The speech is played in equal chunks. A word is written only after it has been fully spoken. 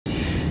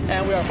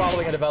And we are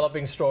following a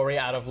developing story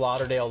out of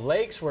Lauderdale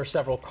Lakes where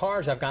several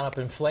cars have gone up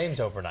in flames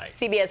overnight.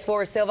 CBS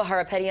 4's Silva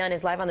Harapetian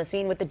is live on the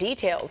scene with the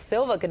details.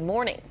 Silva, good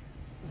morning.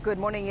 Good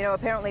morning. You know,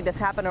 apparently this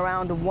happened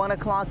around 1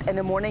 o'clock in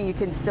the morning. You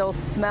can still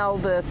smell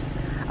this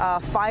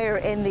fire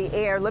in the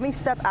air. Let me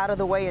step out of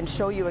the way and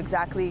show you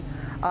exactly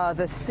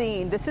the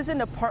scene. This is an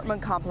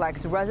apartment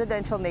complex,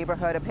 residential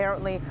neighborhood.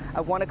 Apparently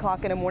at 1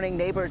 o'clock in the morning,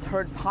 neighbors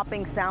heard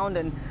popping sound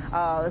and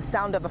the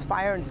sound of a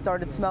fire and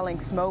started smelling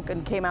smoke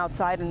and came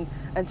outside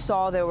and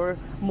saw there were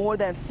more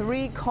than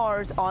 3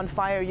 cars on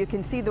fire. You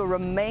can see the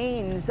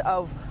remains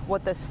of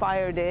what this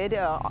fire did.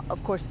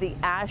 Of course, the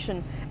ash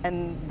and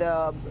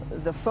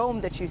the foam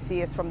that you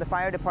see is from the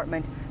fire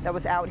department that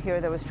was out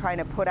here that was trying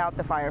to put out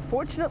the fire.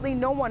 Fortunately,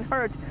 no one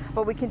hurt,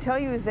 but we can tell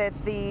you that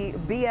the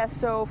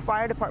BSO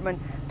fire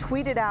department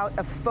tweeted out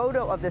a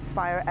photo of this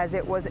fire as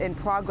it was in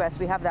progress.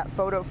 We have that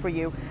photo for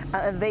you.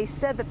 They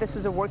said that this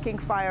was a working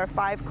fire,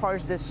 5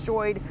 cars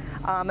destroyed,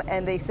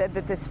 and they said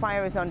that this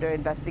fire is under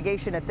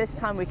investigation. At this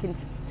time, we can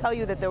tell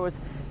you that there was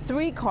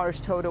 3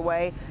 cars towed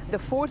away. The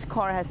 4th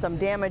car has some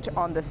damage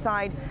on the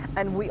side,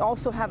 and we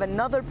also have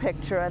another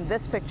picture, and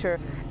this picture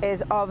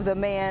is of the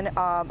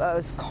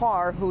man's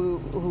car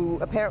who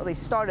apparently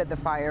started the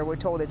fire. We're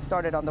told it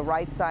started on the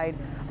right side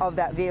of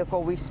that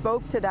vehicle. We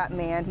spoke to that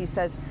man. He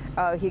says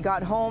he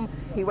got home,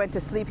 he went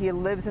to sleep. He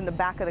lives in the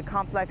back of the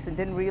complex and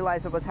didn't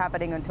realize what was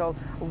happening until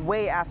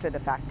way after the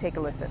fact. Take a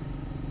listen.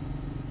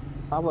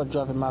 I was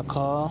driving my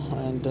car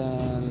and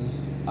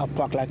then I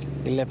parked like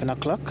 11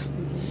 o'clock.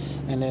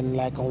 And then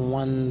like on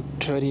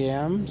 1:30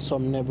 a.m.,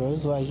 some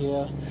neighbors were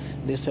here.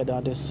 They said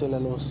that they still a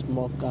little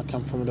smoke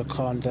come from the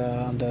car on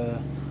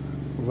the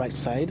right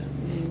side.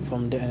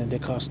 From there, and the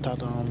car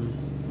started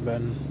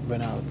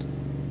burn out.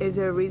 Is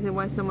there a reason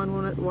why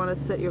someone want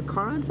to set your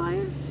car on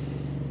fire?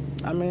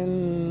 I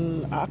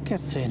mean, I can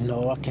say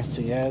no, I can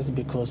say yes,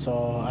 because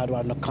I don't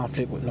have no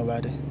conflict with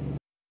nobody.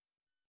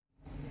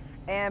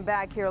 And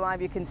back here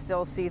live, you can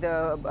still see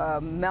the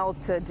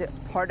melted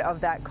part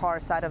of that car,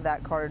 side of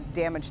that car,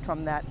 damaged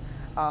from that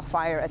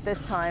fire. At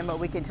this time,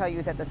 we can tell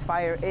you that this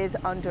fire is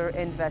under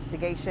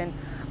investigation.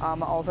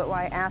 Although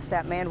I asked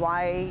that man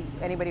why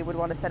anybody would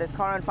want to set his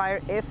car on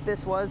fire if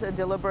this was a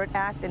deliberate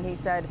act, and he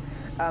said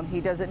he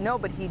doesn't know,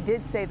 but he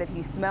did say that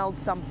he smelled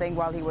something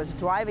while he was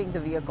driving the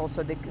vehicle,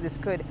 so this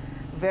could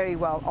very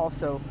well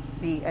also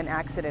be an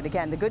accident.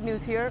 Again, the good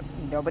news here,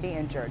 nobody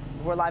injured.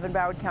 We're live in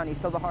Broward County.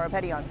 Silva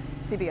Harapetian,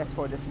 CBS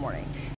 4 this morning.